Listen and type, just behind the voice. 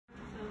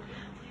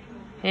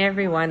Hey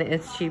everyone,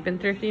 it's Cheap and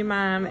Thrifty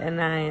Mom,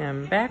 and I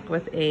am back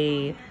with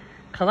a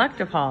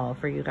collective haul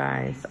for you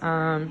guys.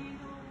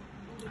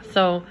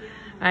 So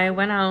I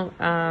went out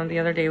the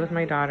other day with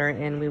my daughter,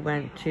 and we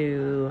went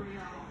to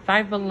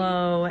Five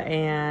Below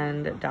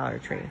and Dollar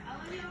Tree.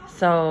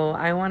 So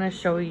I want to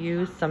show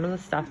you some of the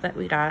stuff that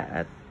we got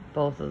at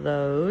both of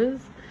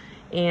those.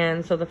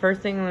 And so the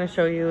first thing I'm going to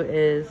show you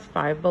is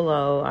Five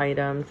Below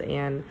items,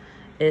 and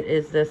it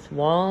is this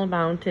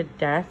wall-mounted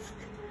desk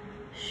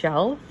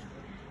shelf.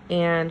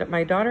 And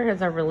my daughter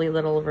has a really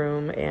little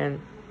room, and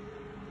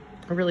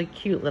a really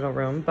cute little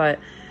room, but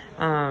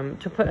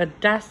to put a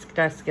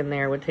desk in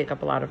there would take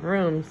up a lot of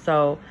room.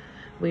 So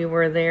we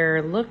were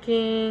there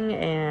looking,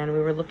 and we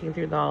were looking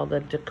through all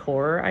the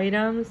decor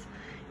items,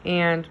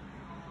 and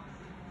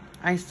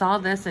I saw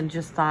this and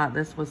just thought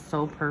this was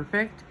so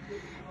perfect.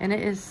 And it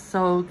is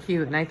so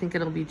cute, and I think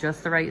it'll be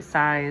just the right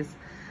size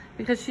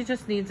because she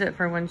just needs it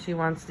for when she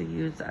wants to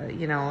use,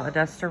 you know, a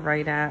desk to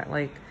write at,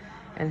 like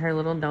in her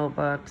little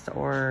notebooks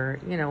or,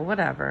 you know,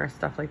 whatever,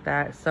 stuff like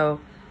that. So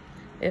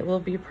it will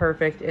be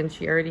perfect. And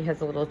she already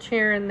has a little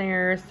chair in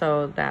there,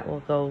 so that will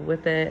go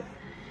with it.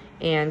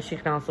 And she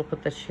can also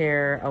put the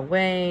chair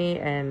away,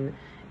 and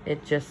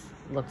it just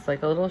looks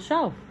like a little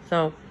shelf.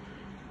 So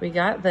we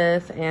got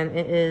this, and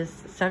it is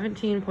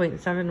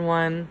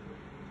 17.71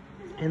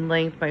 in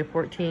length by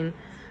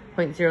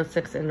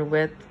 14.06 in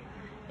width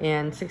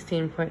and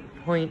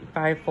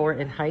 16.54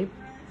 in height.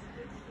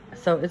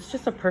 So it's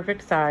just a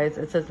perfect size.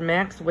 It says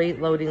max weight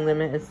loading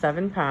limit is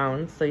 7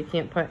 pounds. So you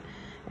can't put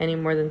any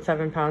more than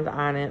 7 pounds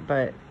on it,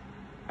 but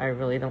I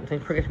really don't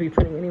think we're going to be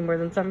putting any more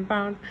than 7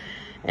 pounds.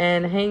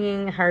 And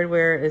hanging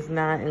hardware is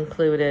not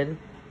included.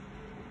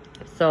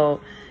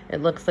 So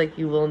it looks like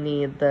you will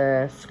need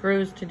the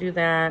screws to do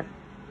that.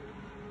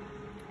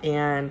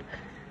 And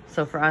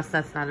so for us,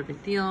 that's not a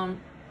big deal.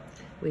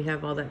 We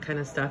have all that kind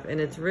of stuff, and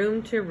it's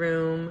room to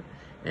room.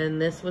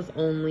 And this was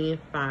only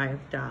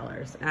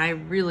 $5. And I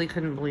really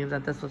couldn't believe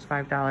that this was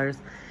 $5.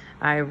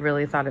 I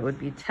really thought it would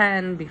be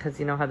 $10 because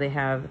you know how they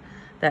have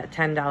that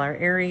 $10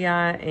 area,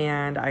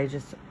 and I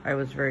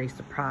was very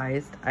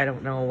surprised. I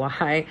don't know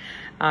why.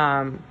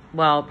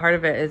 Well, part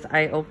of it is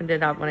I opened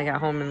it up when I got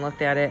home and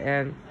looked at it,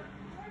 and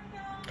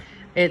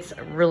it's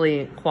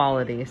really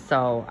quality.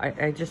 So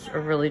I just a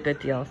really good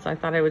deal. So I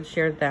thought I would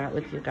share that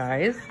with you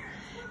guys.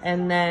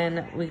 And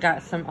then we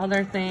got some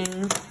other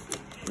things.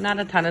 Not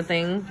a ton of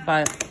things,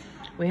 but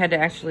we had to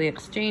actually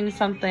exchange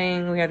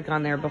something. We had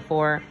gone there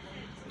before,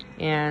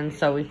 and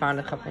so we found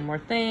a couple more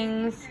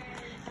things.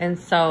 And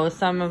so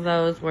some of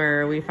those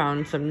were, we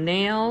found some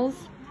nails,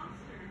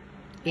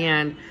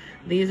 and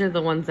these are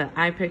the ones that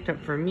I picked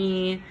up for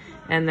me,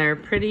 and they're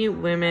Pretty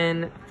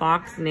Women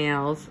Fox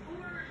nails,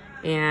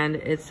 and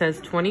it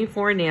says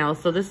 24 nails.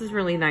 So this is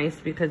really nice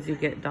because you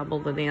get double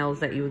the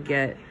nails that you would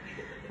get,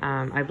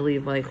 I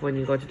believe, like when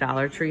you go to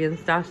Dollar Tree and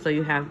stuff. So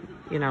you have,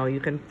 you know, you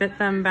can fit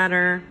them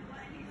better.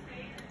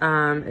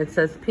 It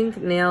says pink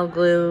nail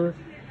glue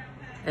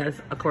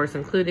is, of course,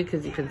 included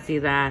because you can see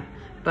that.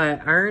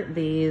 But aren't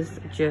these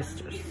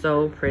just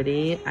so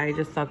pretty? I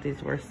just thought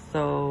these were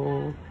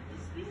so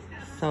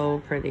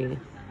pretty.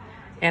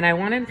 And I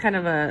wanted kind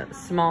of a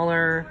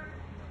smaller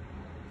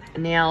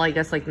nail, I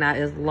guess, like not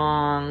as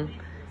long.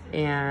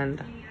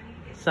 And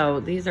so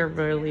these are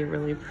really,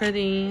 really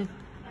pretty.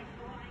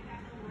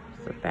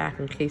 So back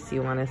in case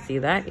you want to see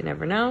that, you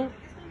never know.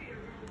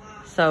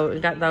 So we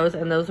got those,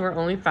 and those were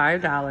only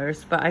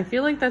 $5. But I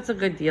feel like that's a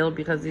good deal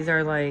because these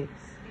are like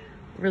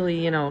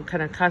really, you know,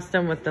 kind of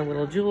custom with the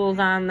little jewels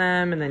on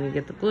them, and then you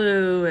get the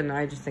glue, and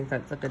I just think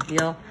that's a good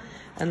deal.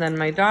 And then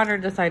my daughter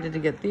decided to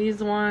get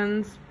these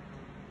ones,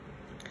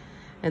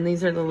 and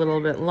these are the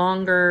little bit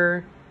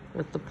longer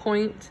with the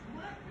point.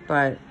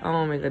 But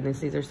oh my goodness,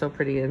 these are so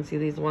pretty. And see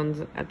these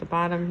ones at the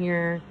bottom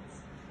here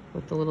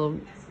with the little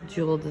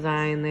jewel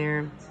design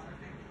there.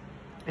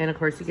 And of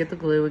course you get the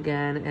glue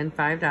again, and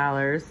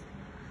 $5.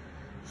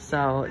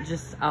 So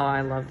just, oh,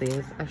 I love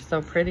these. They're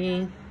so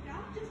pretty.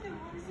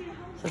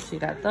 So she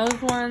got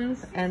those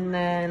ones, and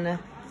then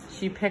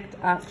she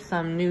picked up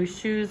some new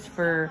shoes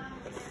for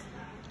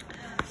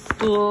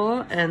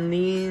school, and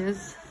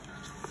these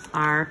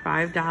are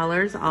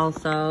 $5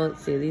 also.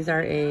 Let's see, these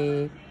are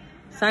a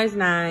size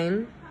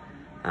 9.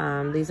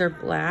 These are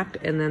black,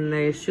 and then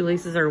the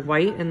shoelaces are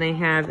white, and they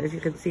have, if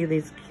you can see,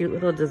 these cute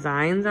little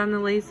designs on the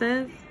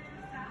laces.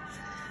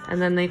 And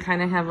then they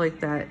kind of have like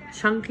that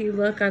chunky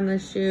look on the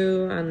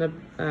shoe, on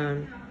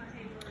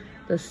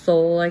the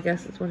sole, I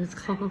guess is what it's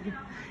called.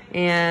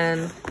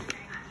 And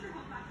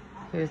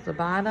here's the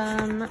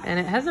bottom, and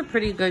it has a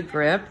pretty good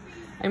grip.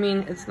 I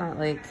mean, it's not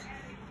like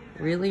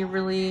really,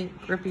 really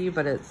grippy,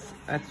 but it's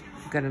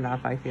good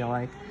enough, I feel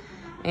like.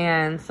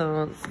 And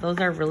so those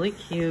are really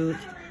cute.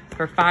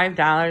 For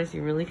 $5,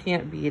 you really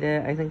can't beat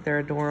it. I think they're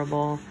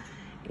adorable.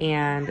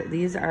 And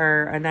these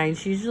are a 9.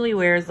 She usually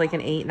wears like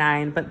an 8,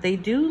 9, but they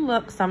do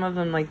look, some of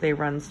them, like they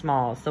run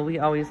small. So we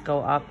always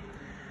go up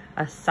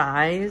a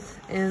size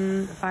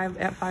in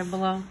at Five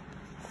Below.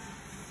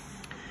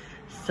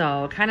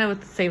 So kind of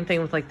the same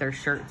thing with like their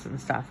shirts and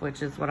stuff,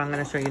 which is what I'm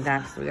going to show you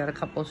next. We got a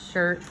couple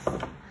shirts.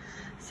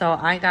 So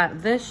I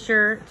got this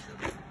shirt,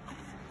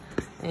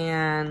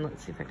 and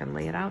let's see if I can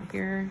lay it out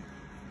here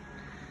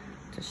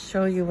to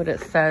show you what it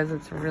says.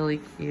 It's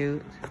really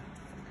cute.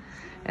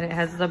 And it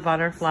has the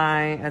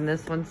butterfly, and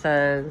this one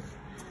says,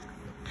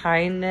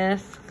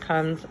 kindness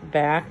comes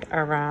back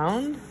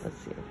around. Let's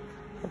see.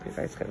 Hope you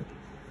guys can.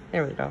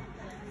 There we go.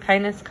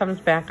 Kindness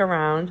comes back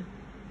around.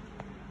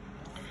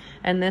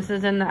 And this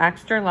is in the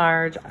extra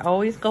large.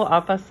 Always go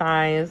up a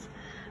size,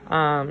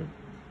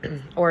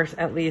 or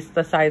at least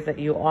the size that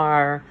you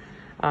are,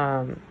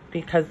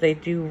 because they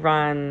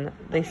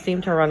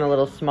seem to run a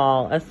little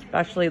small.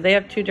 Especially, they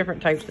have two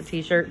different types of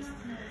t-shirts.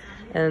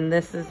 And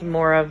this is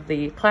more of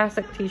the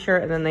classic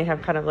t-shirt, and then they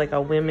have kind of like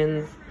a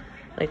women's,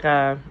 like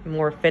a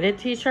more fitted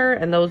t-shirt,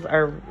 and those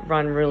are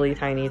run really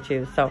tiny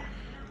too. So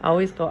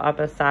always go up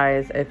a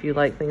size if you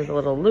like things a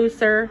little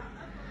looser.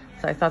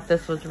 So I thought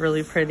this was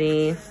really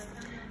pretty.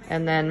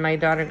 And then my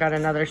daughter got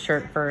another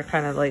shirt for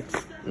kind of like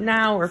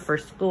now or for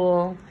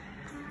school.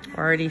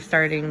 We're already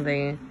starting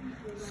the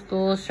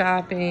school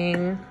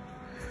shopping.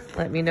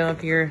 Let me know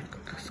if you're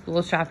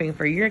school shopping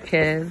for your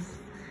kids,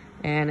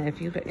 and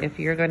if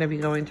you're going to be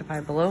going to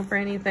Five Below for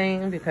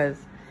anything, because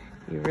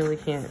you really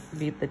can't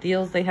beat the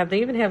deals they have.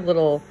 They even have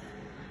little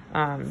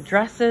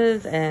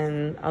dresses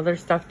and other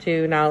stuff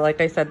too. Now,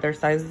 like I said, their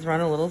sizes run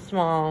a little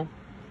small,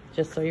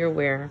 just so you're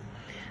aware.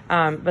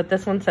 But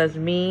this one says,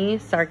 me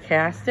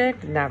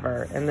sarcastic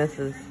never, and this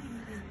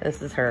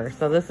is her.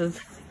 So this is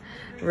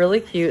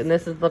really cute, and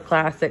this is the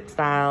classic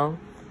style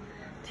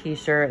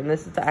t-shirt, and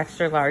this is the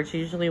extra large. She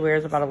usually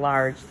wears about a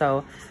large,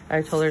 so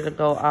I told her to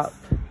go up,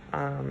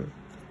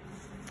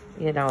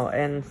 you know,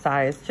 in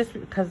size, just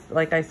because,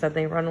 like I said,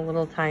 they run a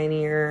little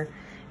tinier,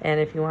 and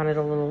if you want it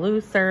a little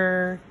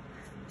looser,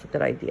 it's a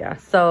good idea.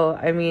 So,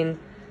 I mean,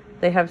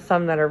 they have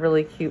some that are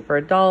really cute for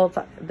adults.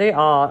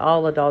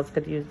 All adults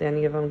could use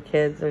any of them.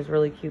 Kids, there's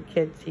really cute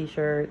kid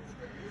t-shirts.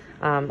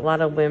 A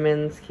lot of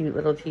women's cute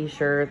little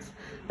t-shirts.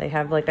 They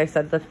have, like I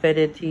said, the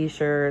fitted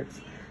t-shirts.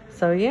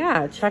 So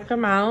yeah, check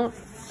them out.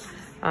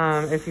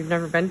 If you've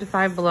never been to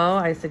Five Below,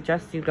 I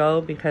suggest you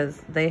go,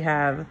 because they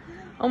have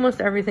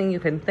almost everything you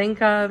can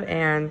think of,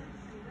 and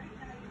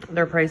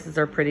their prices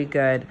are pretty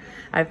good.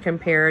 I've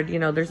compared, you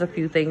know, there's a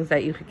few things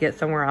that you could get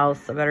somewhere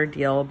else a better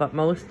deal, but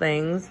most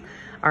things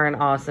are an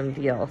awesome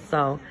deal.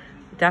 So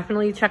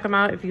definitely check them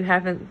out if you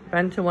haven't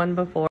been to one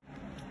before.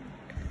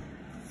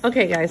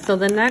 Okay guys, so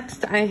the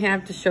next I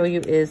have to show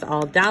you is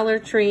all Dollar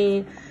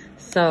Tree.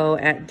 So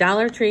at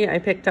Dollar Tree, I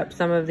picked up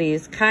some of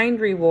these Kind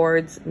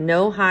Rewards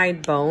no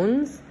hide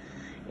bones,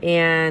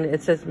 and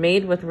it says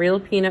made with real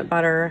peanut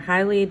butter,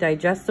 highly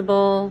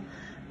digestible,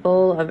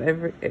 full of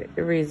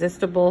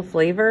irresistible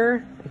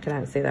flavor. I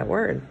cannot say that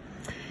word.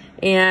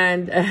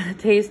 And a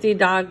tasty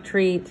dog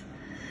treat.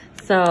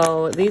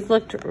 So these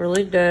looked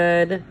really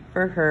good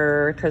for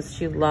her, because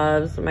she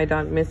loves, my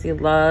dog Missy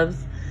loves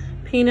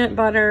peanut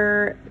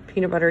butter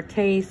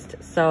taste.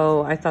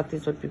 So I thought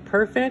these would be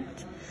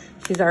perfect.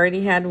 She's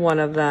already had one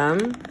of them,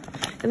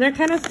 and they're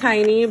kind of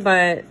tiny,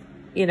 but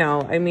you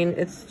know, I mean,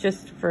 it's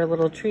just for a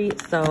little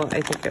treat, so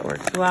I think it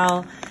works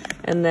well.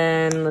 And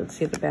then let's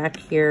see the back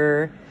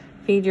here.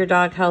 Feed your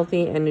dog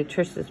healthy and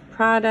nutritious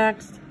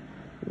products,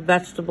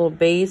 vegetable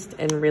based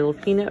and real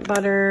peanut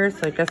butter.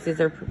 So I guess these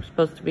are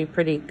supposed to be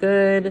pretty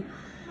good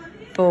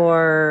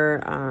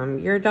for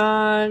your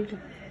dog.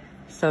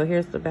 So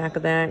here's the back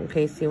of that in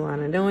case you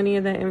want to know any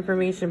of that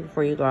information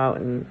before you go out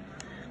and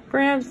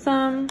grab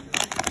some.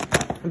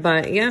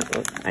 But yeah,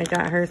 I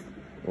got her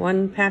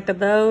one pack of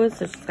those,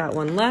 so she's got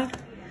one left.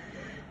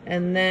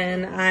 And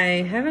then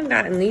I haven't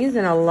gotten these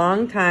in a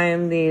long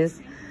time,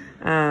 these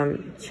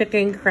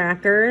chicken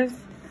crackers.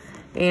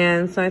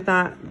 And so I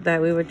thought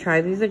that we would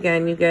try these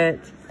again. You get,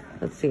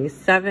 let's see,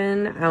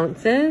 7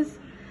 ounces.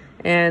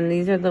 And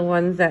these are the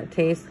ones that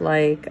taste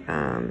like,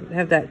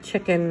 have that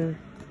chicken,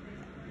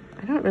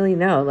 I don't really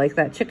know, like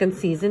that chicken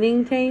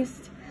seasoning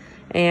taste.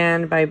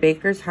 And by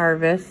Baker's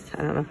Harvest.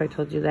 I don't know if I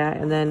told you that.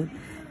 And then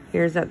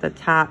here's at the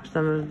top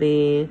some of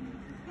the,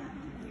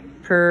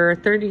 per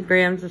 30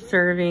 grams of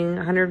serving,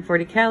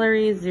 140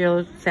 calories,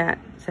 0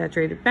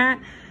 saturated fat,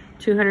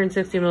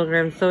 260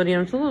 milligrams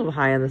sodium. It's a little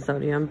high on the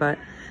sodium, but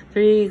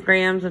 3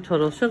 grams of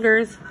total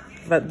sugars.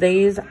 But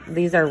these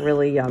are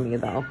really yummy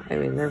though. I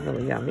mean, they're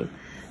really yummy.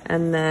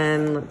 And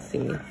then let's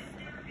see.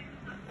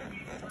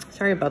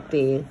 Sorry about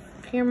the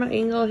camera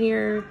angle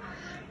here,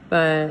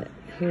 but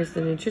here's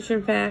the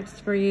nutrition facts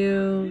for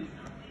you.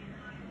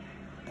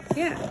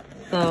 Yeah,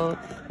 so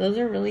those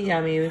are really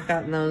yummy. We've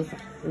gotten those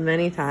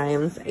many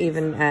times,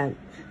 even at,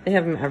 they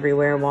have them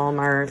everywhere,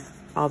 Walmart,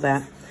 all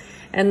that.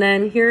 And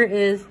then here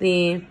is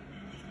the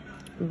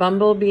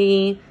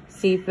Bumblebee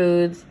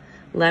Seafoods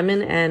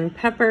lemon and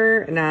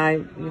pepper. Now,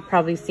 you've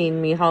probably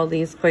seen me haul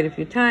these quite a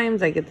few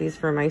times. I get these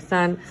for my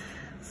son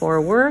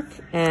for work,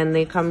 and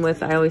they come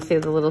with, I always say,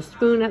 the little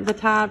spoon at the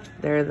top.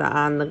 They're the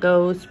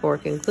on-the-go,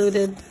 spork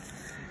included.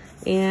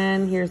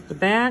 And here's the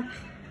back,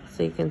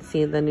 so you can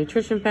see the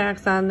nutrition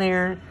facts on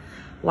there.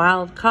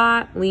 Wild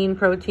caught, lean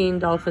protein,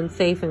 dolphin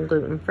safe, and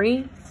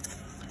gluten-free.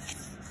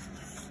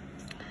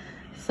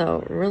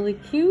 So really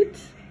cute.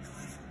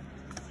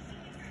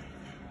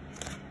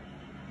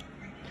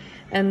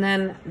 And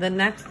then the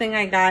next thing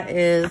I got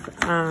is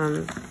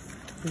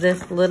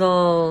this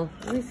little,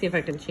 let me see if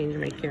I can change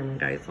my camera,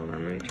 guys. Hold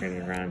on, let me turn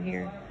it around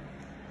here.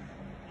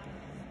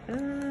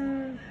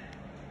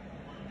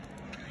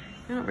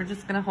 No, we're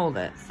just gonna hold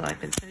it so I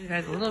can show you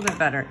guys a little bit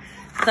better.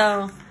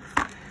 So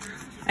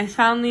I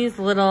found these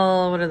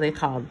little, what are they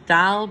called?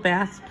 Doll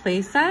bath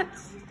play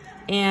sets.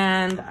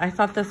 And I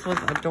thought this was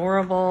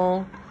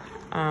adorable.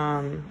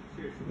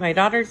 My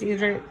daughter is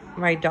either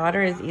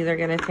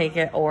gonna take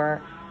it,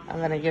 or I'm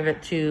gonna give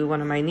it to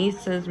one of my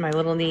nieces, my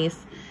little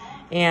niece.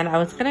 And I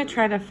was gonna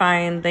try to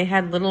find, they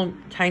had little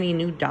tiny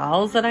new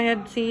dolls that I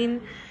had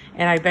seen,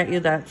 and I bet you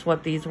that's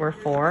what these were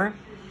for.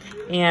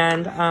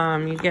 And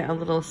you get a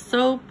little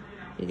soap,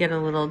 you get a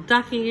little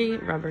ducky,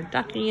 rubber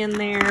ducky in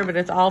there, but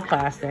it's all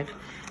plastic.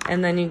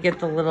 And then you get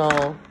the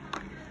little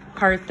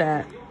part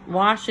that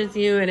washes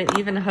you, and it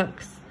even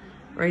hooks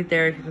right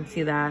there. If you can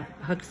see that,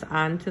 hooks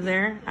onto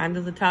there,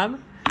 onto the tub.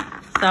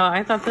 So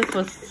I thought this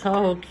was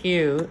so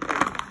cute.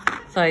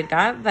 So I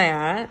got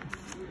that.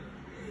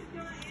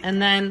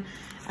 And then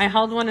I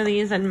held one of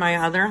these in my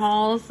other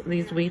hauls,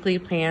 these weekly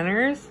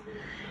planners.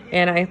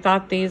 And I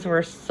thought these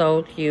were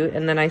so cute.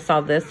 And then I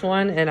saw this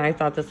one, and I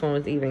thought this one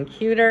was even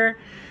cuter.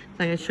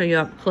 So I'm going to show you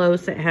up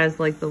close. It has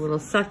like the little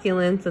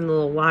succulents and the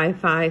little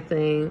Wi-Fi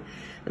thing,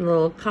 and a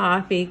little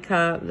coffee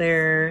cup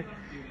there,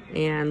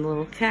 and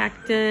little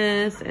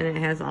cactus, and it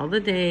has all the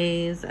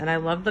days. And I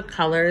love the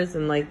colors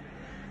and like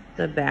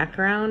the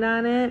background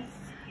on it.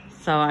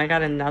 So I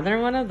got another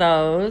one of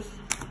those.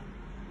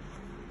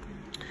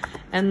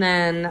 And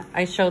then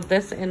I showed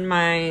this in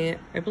my,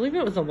 I believe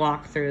it was a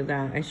walkthrough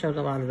that I showed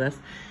a lot of this.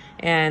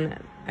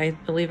 And I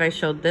believe I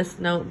showed this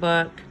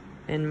notebook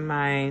in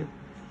my,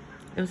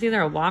 it was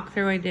either a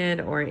walkthrough I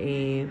did or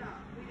a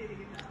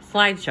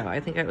slideshow. I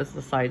think it was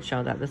the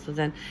slideshow that this was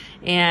in.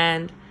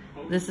 And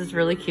this is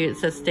really cute. It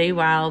says Stay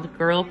Wild,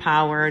 Girl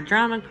Power,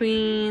 Drama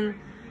Queen.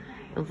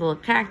 With little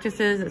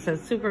cactuses. It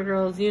says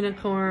Supergirl's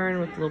unicorn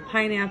with a little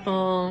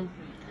pineapple,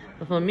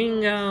 the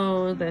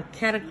flamingo, the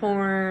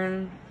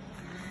catacorn.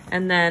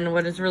 And then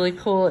what is really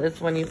cool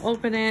is when you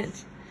open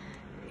it,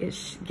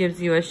 it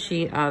gives you a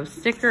sheet of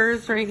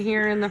stickers right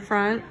here in the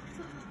front.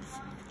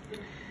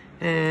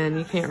 And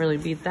you can't really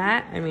beat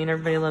that. I mean,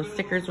 everybody loves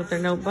stickers with their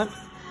notebooks.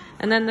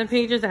 And then the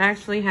pages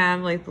actually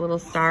have like the little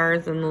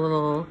stars and the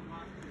little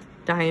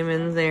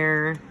diamonds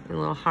there and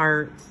little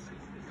hearts.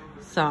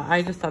 So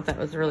I just thought that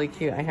was really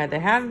cute. I had to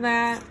have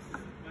that.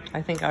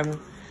 I think I'm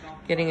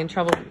getting in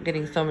trouble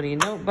getting so many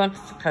notebooks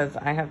because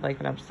I have like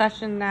an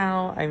obsession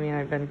now. I mean,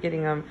 I've been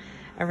getting them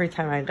every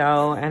time I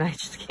go, and I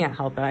just can't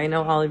help it. I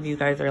know all of you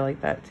guys are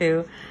like that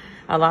too.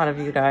 A lot of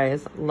you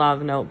guys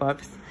love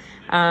notebooks.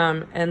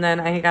 And then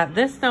I got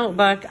this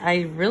notebook.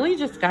 I really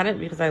just got it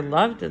because I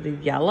loved the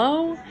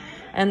yellow.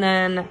 And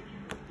then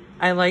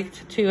I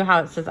liked too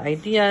how it says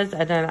ideas.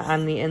 And then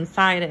on the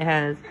inside it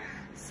has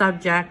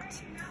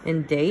subject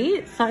and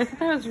date. So I thought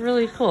that was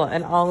really cool.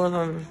 And all of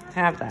them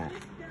have that.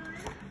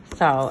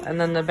 So, and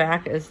then the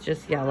back is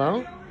just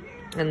yellow.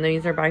 And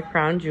these are by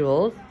Crown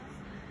Jewels.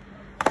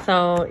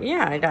 So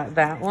yeah, I got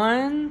that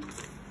one.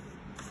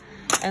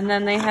 And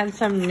then they had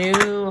some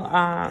new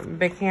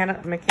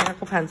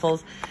mechanical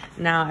pencils.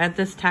 Now at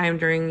this time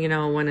during, you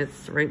know, when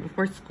it's right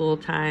before school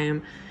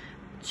time,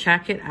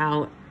 check it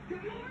out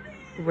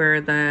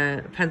where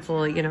the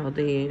pencil, you know,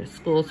 the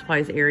school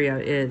supplies area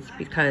is,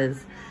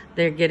 because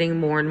they're getting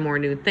more and more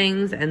new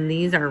things. And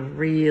these are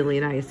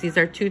really nice. These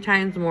are 2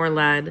 times more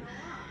lead.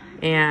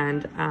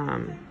 And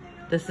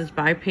this is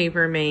by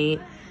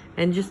Papermate.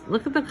 And just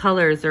look at the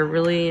colors. They're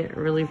really,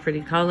 really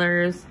pretty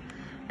colors.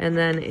 And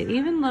then it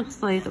even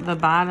looks like the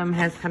bottom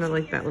has kind of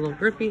like that little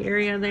grippy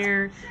area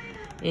there.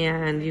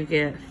 And you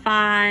get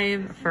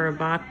 5 for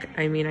 $1.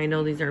 I mean, I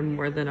know these are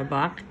more than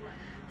 $1.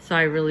 So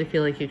I really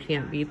feel like you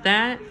can't beat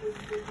that.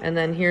 And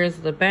then here's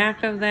the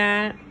back of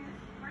that.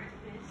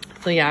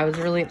 So yeah, I was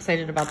really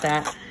excited about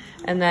that.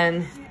 And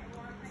then,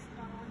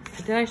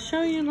 did I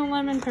show you the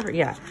lemon pepper?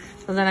 Yeah.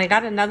 So then I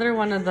got another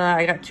one of the,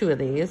 I got 2 of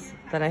these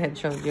that I had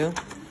showed you.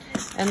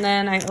 And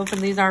then I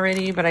opened these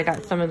already, but I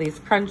got some of these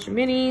Crunch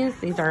Minis.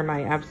 These are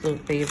my absolute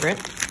favorite.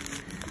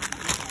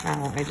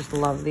 I just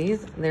love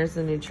these. There's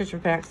the nutrition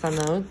facts on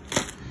those.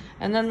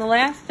 And then the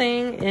last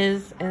thing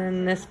is,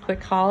 in this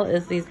quick haul,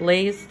 is these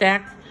Lay's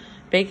stacked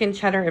bacon,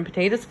 cheddar, and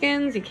potato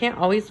skins. You can't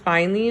always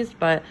find these,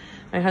 but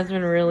my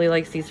husband really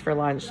likes these for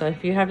lunch. So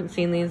if you haven't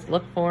seen these,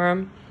 look for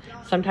them.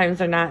 Sometimes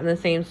they're not in the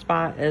same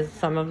spot as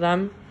some of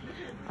them.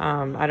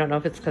 I don't know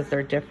if it's because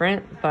they're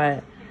different,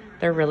 but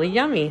they're really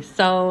yummy.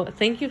 So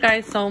thank you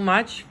guys so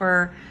much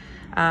for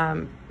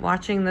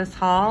watching this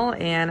haul,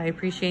 and I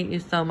appreciate you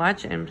so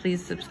much. And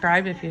please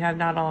subscribe if you have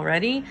not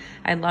already.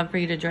 I'd love for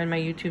you to join my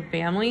YouTube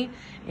family,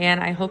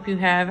 and I hope you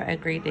have a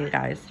great day,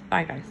 guys.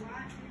 Bye, guys.